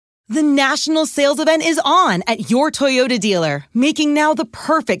The national sales event is on at your Toyota dealer, making now the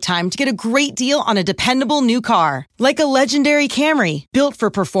perfect time to get a great deal on a dependable new car. Like a legendary Camry, built for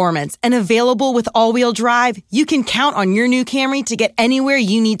performance and available with all-wheel drive, you can count on your new Camry to get anywhere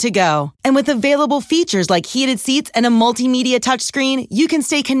you need to go. And with available features like heated seats and a multimedia touchscreen, you can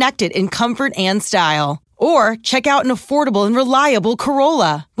stay connected in comfort and style. Or check out an affordable and reliable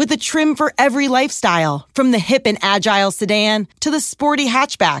Corolla with a trim for every lifestyle, from the hip and agile sedan to the sporty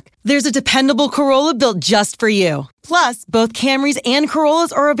hatchback. There's a dependable Corolla built just for you. Plus, both Camrys and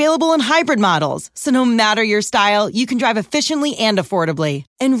Corollas are available in hybrid models, so no matter your style, you can drive efficiently and affordably.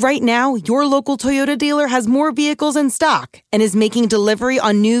 And right now, your local Toyota dealer has more vehicles in stock and is making delivery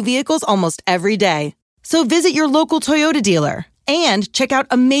on new vehicles almost every day. So visit your local Toyota dealer. And check out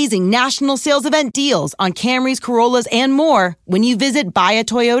amazing national sales event deals on Camrys, Corollas, and more when you visit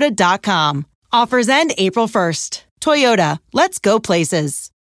buyatoyota.com. Offers end April 1st. Toyota, let's go places.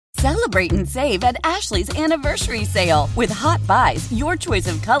 Celebrate and save at Ashley's Anniversary Sale. With Hot Buys, your choice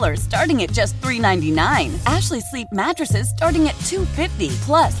of colors starting at just $3.99. Ashley Sleep mattresses starting at $2.50.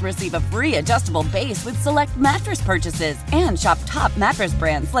 Plus, receive a free adjustable base with select mattress purchases. And shop top mattress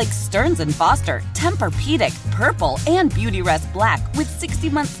brands like Stearns & Foster, Tempur-Pedic, Purple, and Beautyrest Black with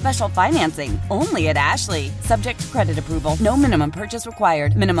 60-month special financing. Only at Ashley. Subject to credit approval. No minimum purchase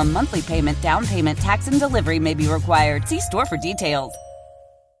required. Minimum monthly payment, down payment, tax, and delivery may be required. See store for details.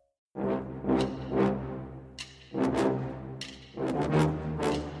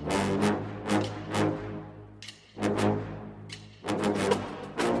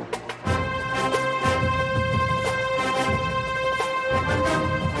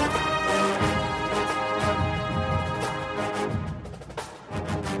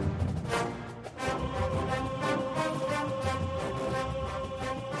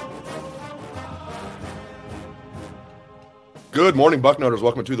 Good morning, Bucknutters.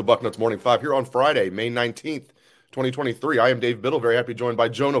 Welcome to the Bucknuts Morning Five here on Friday, May 19th, 2023. I am Dave Biddle, very happy joined by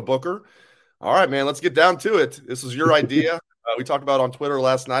Jonah Booker. All right, man, let's get down to it. This is your idea. We talked about it on Twitter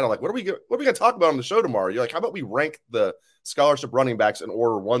last night. I'm like, what are we going to talk about on the show tomorrow? You're like, how about we rank the scholarship running backs in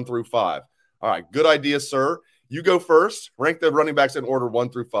order 1 through 5? All right, good idea, sir. You go first. Rank the running backs in order 1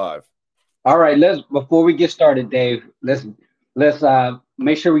 through 5. All right, before we get started, Dave, let's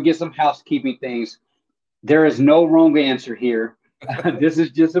make sure we get some housekeeping things. There is no wrong answer here. This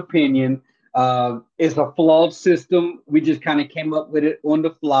is just opinion. It's a flawed system. We just kind of came up with it on the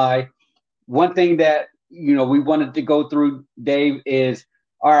fly. One thing that, we wanted to go through, Dave, is,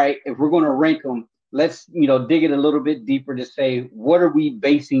 all right, if we're going to rank them, let's, dig it a little bit deeper to say, what are we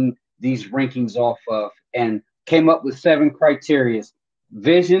basing these rankings off of? And came up with 7 criteria: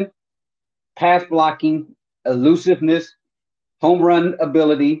 vision, pass blocking, elusiveness, home run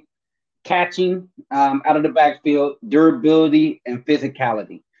ability, catching out of the backfield, durability, and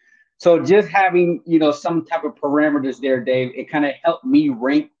physicality. So just having, some type of parameters there, Dave, it kind of helped me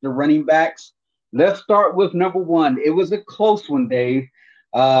rank the running backs. Let's start with number 1. It was a close one, Dave.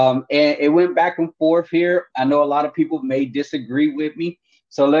 And it went back and forth here. I know a lot of people may disagree with me.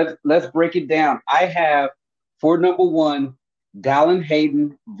 So let's break it down. I have, for number 1, Dallin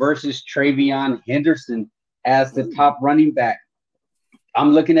Hayden versus Travion Henderson as the top running back.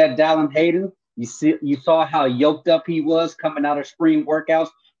 I'm looking at Dallin Hayden. You saw how yoked up he was coming out of spring workouts,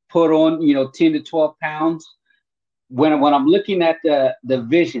 put on, 10 to 12 pounds. When I'm looking at the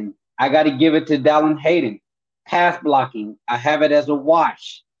vision, I got to give it to Dallin Hayden. Pass blocking, I have it as a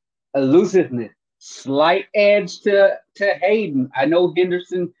wash. Elusiveness, slight edge to Hayden. I know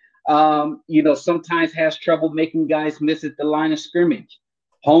Henderson, sometimes has trouble making guys miss at the line of scrimmage.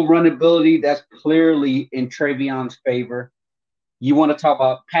 Home run ability, that's clearly in Travion's favor. You want to talk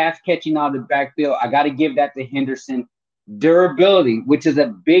about pass catching out of the backfield, I got to give that to Henderson. Durability, which is a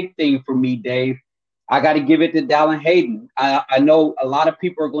big thing for me, Dave, I got to give it to Dallin Hayden. I know a lot of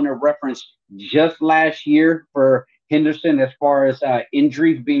people are going to reference just last year for Henderson as far as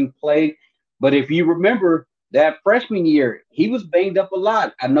injuries being played. But if you remember that freshman year, he was banged up a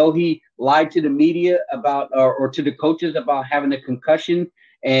lot. I know he lied to the media about or to the coaches about having a concussion,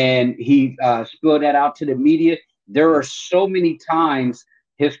 and he spilled that out to the media. There are so many times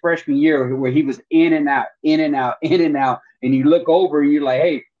his freshman year where he was in and out, in and out, in and out. And you look over and you're like,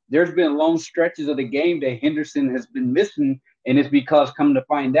 hey, there's been long stretches of the game that Henderson has been missing. And it's because, come to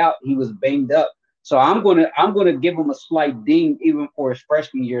find out, he was banged up. So I'm gonna give him a slight ding even for his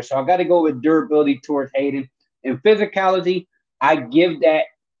freshman year. So I got to go with durability towards Hayden. And physicality, I give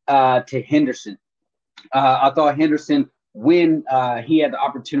that to Henderson. I thought Henderson, when he had the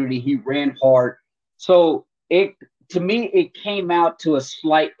opportunity, he ran hard. So to me, it came out to a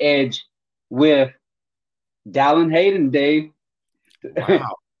slight edge with Dallin Hayden, Dave.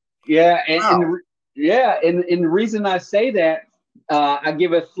 Wow. Yeah, Wow. and the reason I say that, I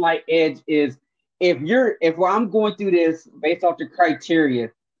give a slight edge is if I'm going through this based off the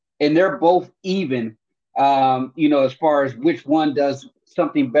criteria, and they're both even, as far as which one does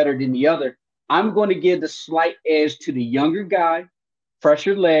something better than the other, I'm going to give the slight edge to the younger guy,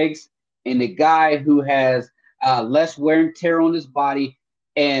 fresher legs, and the guy who has less wear and tear on his body,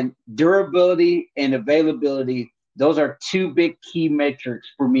 and durability and availability. Those are two big key metrics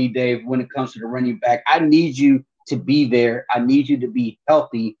for me, Dave, when it comes to the running back. I need you to be there. I need you to be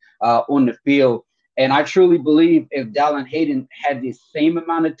healthy on the field. And I truly believe if Dallin Hayden had the same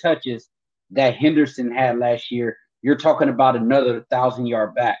amount of touches that Henderson had last year, you're talking about another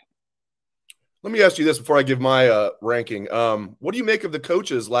 1,000-yard back. Let me ask you this before I give my ranking. What do you make of the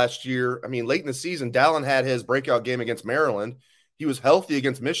coaches last year? I mean, late in the season, Dallin had his breakout game against Maryland. He was healthy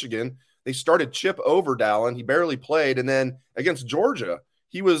against Michigan. They started Chip over Dallin. He barely played. And then against Georgia,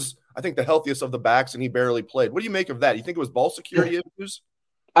 he was, I think, the healthiest of the backs, and he barely played. What do you make of that? You think it was ball security issues?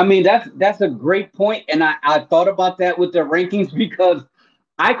 I mean, that's a great point. And I thought about that with the rankings because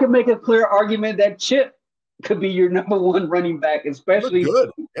I could make a clear argument that Chip could be your number one running back, especially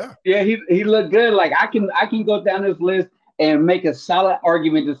Good. Yeah. Yeah, he looked good. Like I can go down this list and make a solid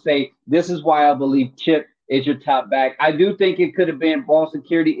argument to say this is why I believe Chip is your top back. I do think it could have been ball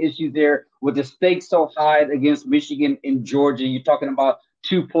security issues there with the stakes so high against Michigan and Georgia. You're talking about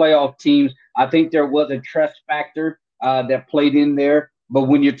two playoff teams. I think there was a trust factor that played in there. But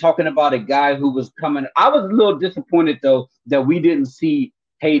when you're talking about a guy who was coming, I was a little disappointed though that we didn't see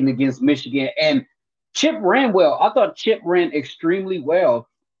Hayden against Michigan. And Chip ran well. I thought Chip ran extremely well.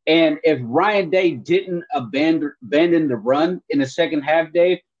 And if Ryan Day didn't abandon the run in the second half,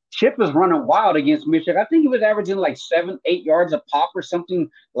 Dave, Chip was running wild against Michigan. I think he was averaging like 7-8 yards a pop or something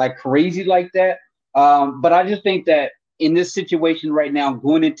like crazy like that. But I just think that in this situation right now,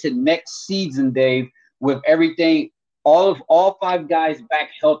 going into next season, Dave, with everything, all five guys back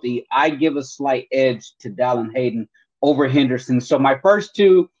healthy, I give a slight edge to Dallin Hayden over Henderson. So my first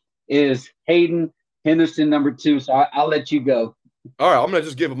two is Hayden, Henderson number two. So I'll let you go. All right, I'm gonna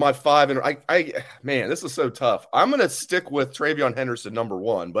just give my five, and man, this is so tough. I'm gonna stick with Travion Henderson number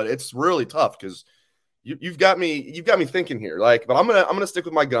one, but it's really tough because you've got me thinking here. Like, but I'm gonna stick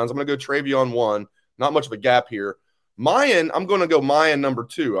with my guns. I'm gonna go Travion one. Not much of a gap here. Mayan, I'm gonna go Mayan number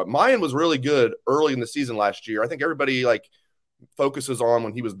two. Mayan was really good early in the season last year. I think everybody like focuses on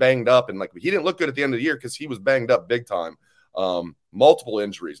when he was banged up, and like he didn't look good at the end of the year because he was banged up big time. Multiple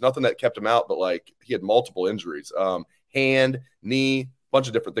injuries, nothing that kept him out, but like he had multiple injuries. Hand, knee, bunch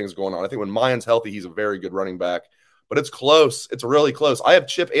of different things going on. I think when Mayan's healthy, he's a very good running back, but it's close. It's really close. I have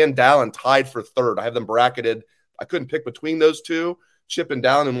Chip and Dallin tied for third. I have them bracketed. I couldn't pick between those two, Chip and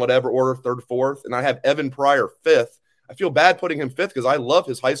Dallin in whatever order, third, fourth. And I have Evan Pryor fifth. I feel bad putting him fifth because I love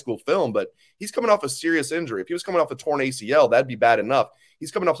his high school film, but he's coming off a serious injury. If he was coming off a torn ACL, that'd be bad enough.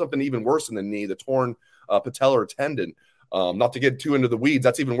 He's coming off something even worse than the knee, the torn patellar tendon. Not to get too into the weeds,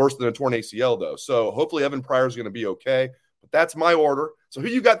 that's even worse than a torn ACL, though. So hopefully Evan Pryor is going to be okay. But that's my order. So who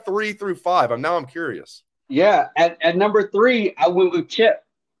you got 3 through 5? I'm curious. Yeah, at number 3, I went with Chip,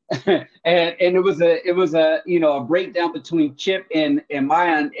 and it was a breakdown between Chip and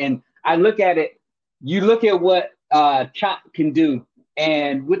Mayan. And I look at it. You look at what Chop can do,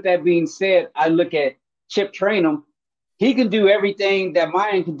 and with that being said, I look at Chip Trainum. He can do everything that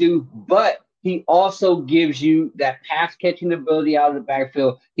Mayan can do, but he also gives you that pass catching ability out of the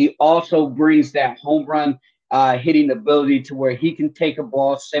backfield. He also brings that home run hitting ability to where he can take a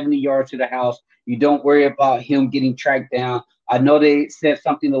ball 70 yards to the house. You don't worry about him getting tracked down. I know they said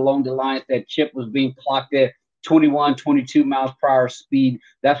something along the lines that Chip was being clocked at 21, 22 miles per hour speed.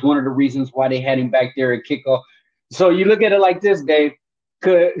 That's one of the reasons why they had him back there at kickoff. So you look at it like this, Dave.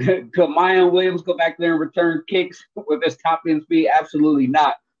 Could Mayan Williams go back there and return kicks with his top end speed? Absolutely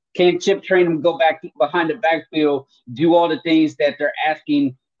not. Can Chip Trainum go back behind the backfield, do all the things that they're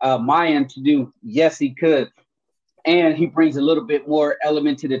asking Mayan to do? Yes, he could. And he brings a little bit more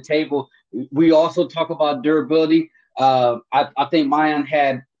element to the table. We also talk about durability. I think Mayan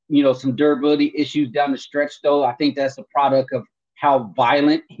had, some durability issues down the stretch, though. I think that's a product of how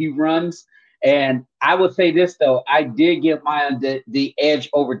violent he runs. And I would say this, though. I did give Mayan the edge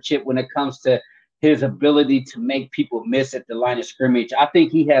over Chip when it comes to his ability to make people miss at the line of scrimmage. I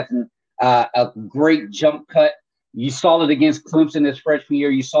think he has a great jump cut. You saw it against Clemson his freshman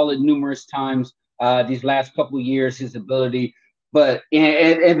year. You saw it numerous times these last couple of years, his ability. But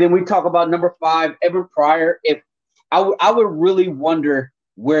and then we talk about number 5, Evan Pryor. If I would really wonder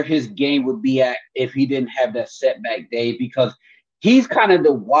where his game would be at if he didn't have that setback day, because he's kind of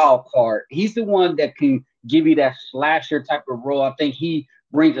the wild card. He's the one that can give you that slasher type of role. I think he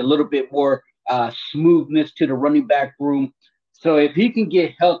brings a little bit more smoothness to the running back room. So if he can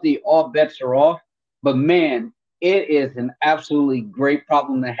get healthy, all bets are off. But, man, it is an absolutely great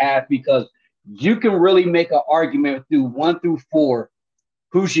problem to have because you can really make an argument through 1 through 4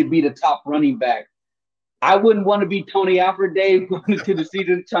 who should be the top running back. I wouldn't want to be Tony Alford, Dave, going into the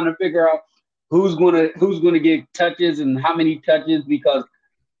season trying to figure out who's gonna get touches and how many touches because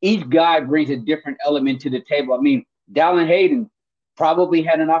each guy brings a different element to the table. I mean, Dallin Hayden probably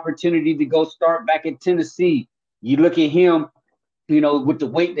had an opportunity to go start back in Tennessee. You look at him, with the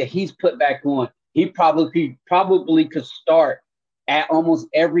weight that he's put back on, he probably could start at almost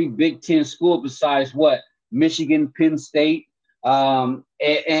every Big Ten school besides Michigan, Penn State. And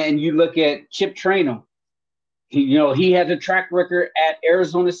you look at Chip Traynham. He has a track record at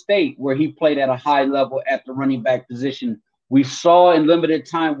Arizona State where he played at a high level at the running back position. We saw in limited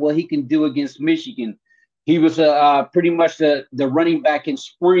time what he can do against Michigan. He was pretty much the running back in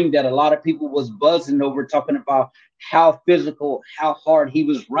spring that a lot of people was buzzing over, talking about how physical, how hard he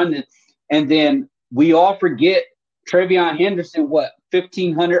was running. And then we all forget Travion Henderson,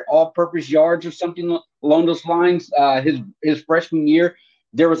 1,500 all-purpose yards or something along those lines his freshman year.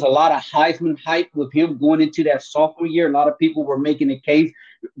 There was a lot of Heisman hype with him going into that sophomore year. A lot of people were making a case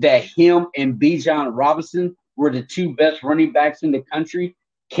that him and Bijan Robinson were the 2 best running backs in the country.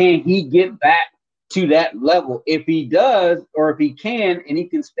 Can he get back to that level? If he does, or if he can, and he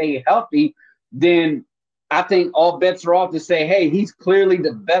can stay healthy, then I think all bets are off to say, hey, he's clearly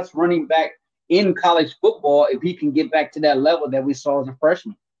the best running back in college football if he can get back to that level that we saw as a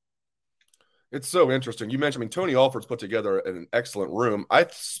freshman. It's so interesting. You mentioned, Tony Alford's put together an excellent room. I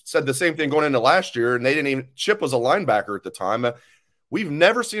said the same thing going into last year, and Chip was a linebacker at the time. We've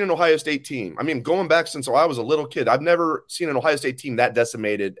never seen an Ohio State team. Going back since I was a little kid, I've never seen an Ohio State team that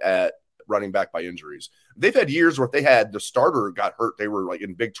decimated at running back by injuries. They've had years where if they had the starter got hurt, they were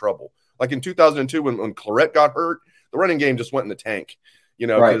in big trouble. Like in 2002 when Clarett got hurt, the running game just went in the tank,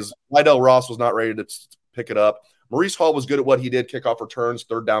 because Lydell Ross was not ready to pick it up. Maurice Hall was good at what he did, kickoff returns,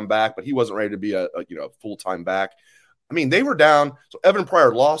 third down back, but he wasn't ready to be a full-time back. They were down. So Evan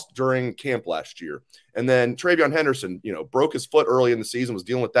Pryor lost during camp last year. And then Travion Henderson, broke his foot early in the season, was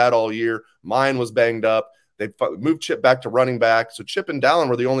dealing with that all year. Mine was banged up. They moved Chip back to running back. So Chip and Dallin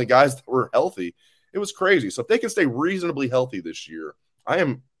were the only guys that were healthy. It was crazy. So if they can stay reasonably healthy this year, I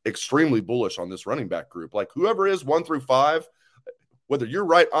am extremely bullish on this running back group. Like whoever is 1 through 5, whether you're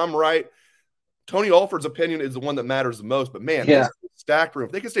right, I'm right. Tony Alford's opinion is the one that matters the most, but man, this stacked room.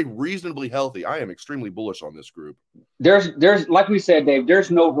 If they can stay reasonably healthy, I am extremely bullish on this group. There's like we said, Dave,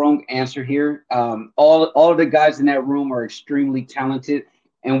 there's no wrong answer here. All of the guys in that room are extremely talented,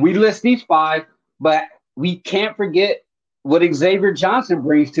 and we list these 5, but we can't forget what Xavier Johnson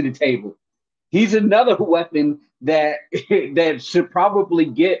brings to the table. He's another weapon that should probably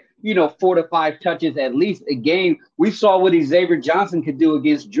get 4 to 5 touches at least a game. We saw what Xavier Johnson could do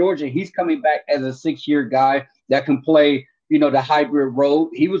against Georgia. He's coming back as a 6-year guy that can play, the hybrid role.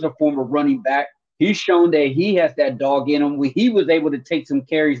 He was a former running back. He's shown that he has that dog in him. He was able to take some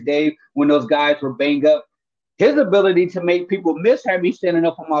carries, Dave, when those guys were banged up. His ability to make people miss had me standing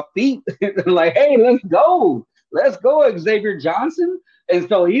up on my feet like, hey, let's go, Xavier Johnson. And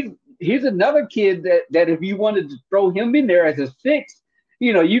so he's another kid that if you wanted to throw him in there as a 6,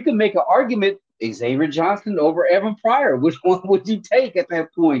 you can make an argument, Xavier Johnson over Evan Pryor. Which one would you take at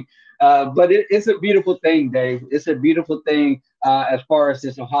that point? But it's a beautiful thing, Dave. It's a beautiful thing as far as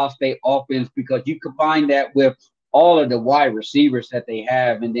this Ohio State offense, because you combine that with all of the wide receivers that they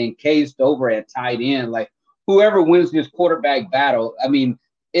have, and then Cade Stover at tight end. Like, whoever wins this quarterback battle,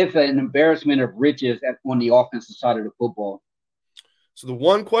 it's an embarrassment of riches on the offensive side of the football. So the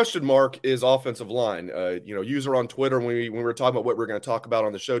one question mark is offensive line. User on Twitter, when we were talking about what we're going to talk about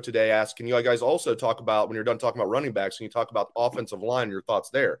on the show today, asked, can you guys also talk about, when you're done talking about running backs, can you talk about offensive line, your thoughts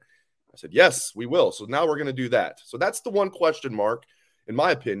there? I said, yes, we will. So now we're going to do that. So that's the one question mark, in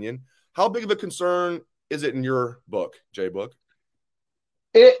my opinion. How big of a concern is it in your book, J-Book?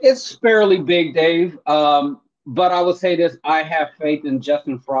 It's fairly big, Dave. But I would say this, I have faith in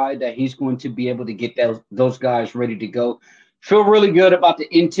Justin Fry that he's going to be able to get those guys ready to go. Feel really good about the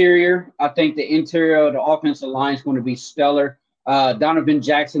interior. I think the interior of the offensive line is going to be stellar. Donovan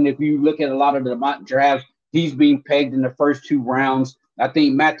Jackson, if you look at a lot of the mock drafts, he's being pegged in the first 2 rounds. I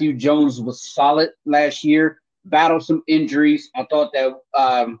think Matthew Jones was solid last year, battled some injuries. I thought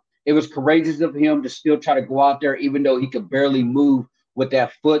that it was courageous of him to still try to go out there, even though he could barely move with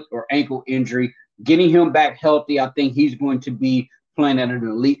that foot or ankle injury. Getting him back healthy, I think he's going to be playing at an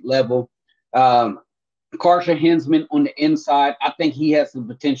elite level. Carson Hinsman on the inside, I think he has the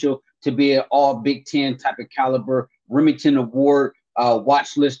potential to be an all Big Ten type of caliber. Remington Award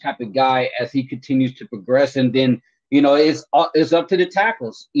watch list type of guy as he continues to progress. And then, it's up to the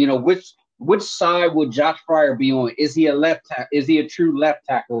tackles. Which side would Josh Fryer be on? Is he is he a true left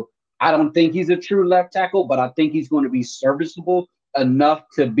tackle? I don't think he's a true left tackle, but I think he's going to be serviceable enough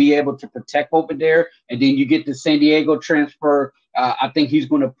to be able to protect over there. And then you get the San Diego transfer. I think he's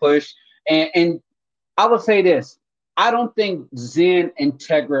going to push. And I will say this. I don't think Zen and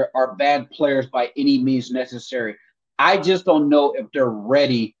Tegra are bad players by any means necessary. I just don't know if they're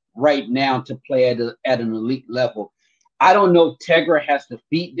ready right now to play at an elite level. I don't know Tegra has the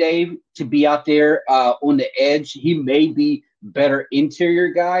feet, Dave, to be out there on the edge. He may be better interior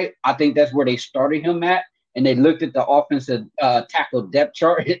guy. I think that's where they started him at. And they looked at the offensive tackle depth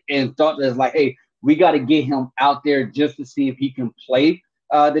chart and thought it was like, hey, we got to get him out there just to see if he can play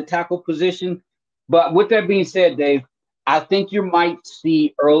the tackle position. But with that being said, Dave, I think you might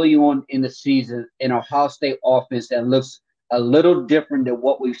see early on in the season an Ohio State offense that looks a little different than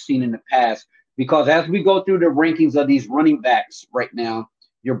what we've seen in the past. Because as we go through the rankings of these running backs right now,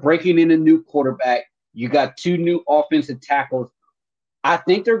 you're breaking in a new quarterback. You got 2 new offensive tackles. I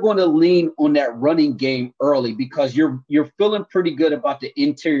think they're going to lean on that running game early because you're feeling pretty good about the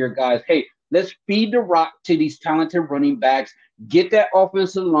interior guys. Hey, let's feed the rock to these talented running backs, get that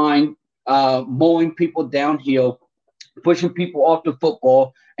offensive line mowing people downhill, pushing people off the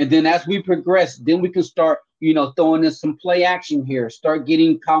football. And then as we progress, then we can start, throwing in some play action here, start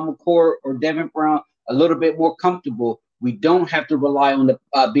getting Kyle McCord or Devin Brown a little bit more comfortable. We don't have to rely on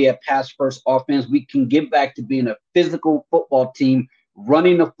be a pass-first offense. We can get back to being a physical football team,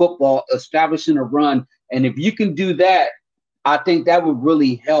 running the football, establishing a run. And if you can do that, I think that would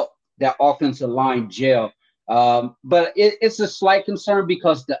really help that offensive line gel. But it's a slight concern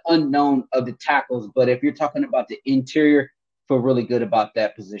because the unknown of the tackles. But if you're talking about the interior, feel really good about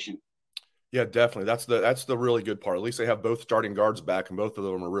that position. Yeah, definitely. That's the really good part. At least they have both starting guards back, and both of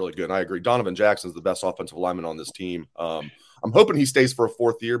them are really good. And I agree. Donovan Jackson's the best offensive lineman on this team. I'm hoping he stays for a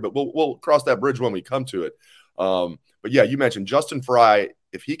 4th year, but we'll cross that bridge when we come to it. But yeah, you mentioned Justin Fry.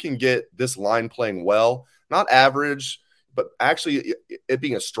 If he can get this line playing well, not average, but actually it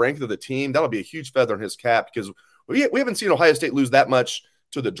being a strength of the team, that'll be a huge feather in his cap because we haven't seen Ohio State lose that much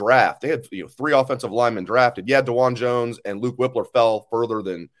to the draft. They had 3 offensive linemen drafted. Yeah, DeJuan Jones and Luke Whippler fell further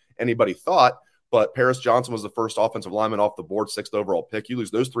than anybody thought, but Paris Johnson was the first offensive lineman off the board, 6th overall pick. You lose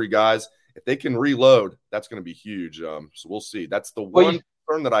those 3 guys. If they can reload, that's going to be huge. So we'll see. That's the one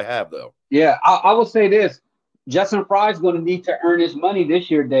concern that I have, though. Yeah, I will say this. Justin Fry is going to need to earn his money this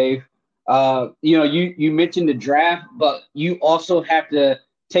year, Dave. You mentioned the draft, but you also have to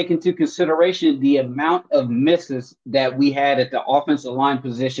take into consideration the amount of misses that we had at the offensive line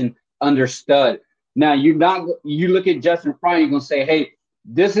position under Stud. Now, you look at Justin Fry, you're going to say, hey,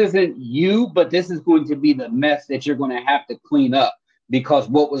 this isn't you, but this is going to be the mess that you're going to have to clean up because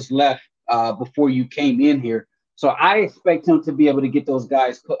what was left before you came in here. So I expect him to be able to get those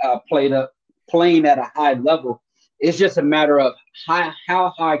guys playing at a high level. It's just a matter of how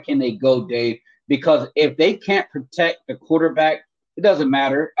high can they go, Dave? Because if they can't protect the quarterback, it doesn't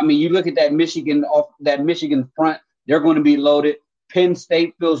matter. I mean, you look at that Michigan front, they're going to be loaded. Penn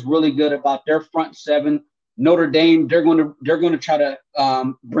State feels really good about their front 7. Notre Dame, they're going to try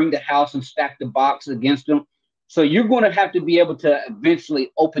to bring the house and stack the box against them. So you're going to have to be able to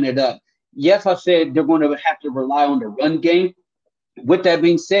eventually open it up. Yes, I said they're going to have to rely on the run game. With that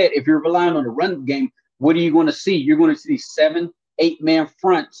being said, if you're relying on the run game, what are you going to see? You're going to see 7, 8-man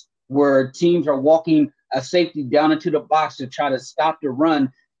fronts where teams are walking a safety down into the box to try to stop the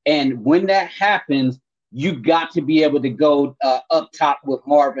run. And when that happens, you got to be able to go up top with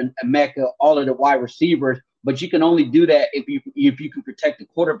Marvin, Emeka, all of the wide receivers. But you can only do that if you can protect the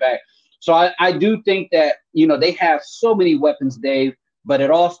quarterback. So I do think that, they have so many weapons, Dave, but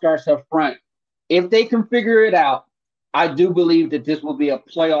it all starts up front. If they can figure it out, I do believe that this will be a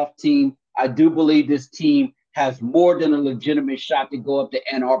playoff team. I do believe this team has more than a legitimate shot to go up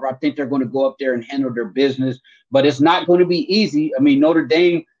to Ann Arbor. I think they're going to go up there and handle their business, but it's not going to be easy. I mean, Notre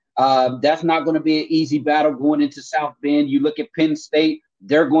Dame, that's not going to be an easy battle going into South Bend. You look at Penn State,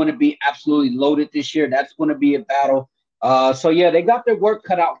 they're going to be absolutely loaded this year. That's going to be a battle. So, yeah, they got their work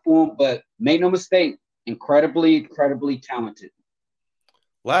cut out for them, but make no mistake, incredibly, incredibly talented.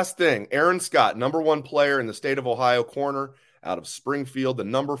 Last thing, Aaron Scott, number 1 player in the state of Ohio, corner out of Springfield, the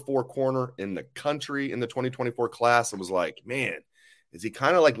number 4 corner in the country in the 2024 class. It was like, man, is he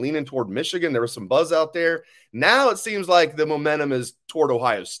kind of like leaning toward Michigan? There was some buzz out there. Now it seems like the momentum is toward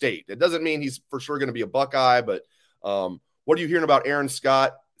Ohio State. It doesn't mean he's for sure going to be a Buckeye, but what are you hearing about Aaron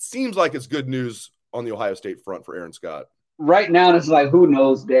Scott? Seems like it's good news on the Ohio State front for Aaron Scott. Right now, it's like, who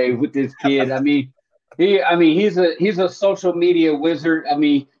knows, Dave, with this kid. I mean, He's a social media wizard. I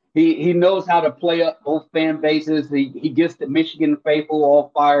mean, he knows how to play up both fan bases. He gets the Michigan faithful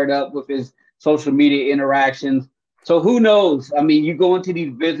all fired up with his social media interactions. So who knows? I mean, you go into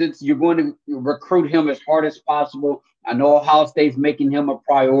these visits, you're going to recruit him as hard as possible. I know Ohio State's making him a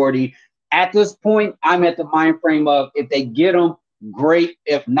priority. At this point, I'm at the mind frame of if they get him, great.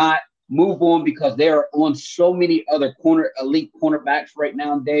 If not, move on because they are on so many other elite cornerbacks right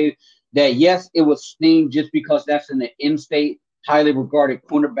now, Dave, that yes, it would sting just because that's in the in-state, highly regarded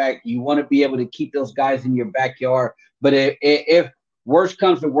cornerback. You want to be able to keep those guys in your backyard. But if worst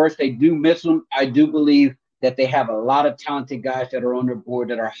comes to worst, they do miss them. I do believe that they have a lot of talented guys that are on their board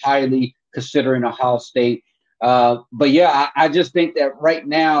that are highly considering Ohio State. But yeah, I just think that right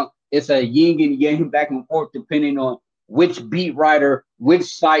now it's a yin and yang back and forth depending on which beat writer, which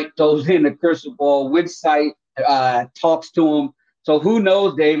site throws in the crystal ball, which site talks to him. So who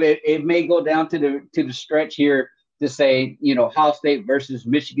knows, David? It may go down to the stretch here to say, Ohio State versus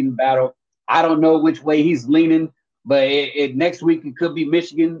Michigan battle. I don't know which way he's leaning, but next week it could be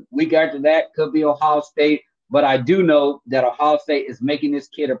Michigan. Week after that could be Ohio State. But I do know that Ohio State is making this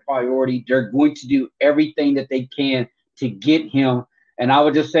kid a priority. They're going to do everything that they can to get him. And I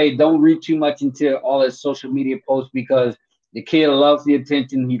would just say don't read too much into all his social media posts because the kid loves the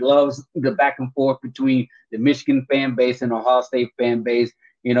attention. He loves the back and forth between the Michigan fan base and Ohio State fan base.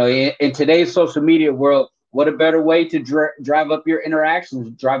 In today's social media world, what a better way to drive up your interactions,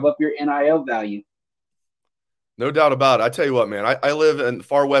 drive up your NIL value. No doubt about it. I tell you what, man, I live in the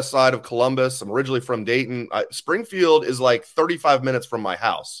far west side of Columbus. I'm originally from Dayton. Springfield is like 35 minutes from my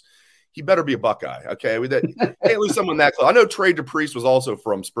house. He better be a Buckeye, okay? At least someone that close. I know Trey DePriest was also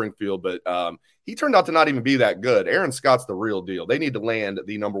from Springfield, but he turned out to not even be that good. Aaron Scott's the real deal. They need to land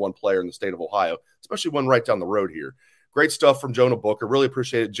the number one player in the state of Ohio, especially one right down the road here. Great stuff from Jonah Booker. Really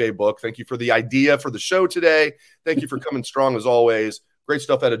appreciate it, Jay Book. Thank you for the idea for the show today. Thank you for coming strong as always. Great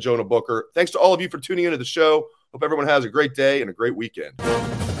stuff out of Jonah Booker. Thanks to all of you for tuning into the show. Hope everyone has a great day and a great weekend.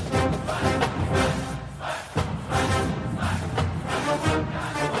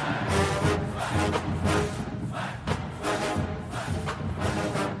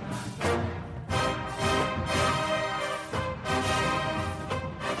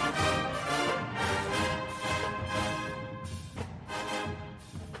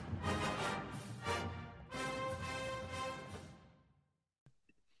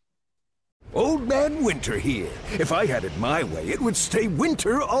 Old Man Winter here. If I had it my way, it would stay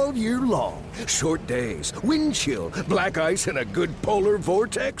winter all year long. Short days, wind chill, black ice, and a good polar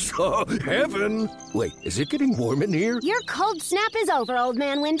vortex. Oh, heaven! Wait, is it getting warm in here? Your cold snap is over, Old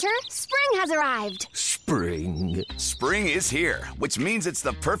Man Winter. Spring has arrived. Spring. Spring is here, which means it's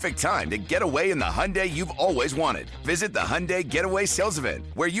the perfect time to get away in the Hyundai you've always wanted. Visit the Hyundai Getaway Sales Event,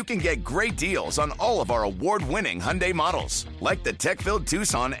 where you can get great deals on all of our award-winning Hyundai models, like the tech-filled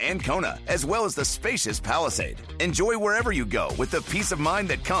Tucson and Kona, as well as the spacious Palisade. Enjoy wherever you go with the peace of mind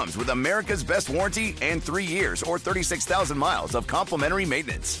that comes with America's best warranty and 3 years or 36,000 miles of complimentary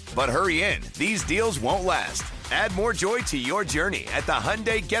maintenance. But hurry in, these deals won't last. Add more joy to your journey at the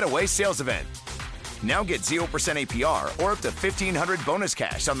Hyundai Getaway Sales Event. Now get 0% APR or up to $1,500 bonus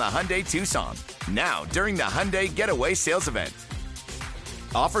cash on the Hyundai Tucson. Now, during the Hyundai Getaway Sales Event.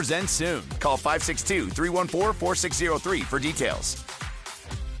 Offers end soon. Call 562-314-4603 for details.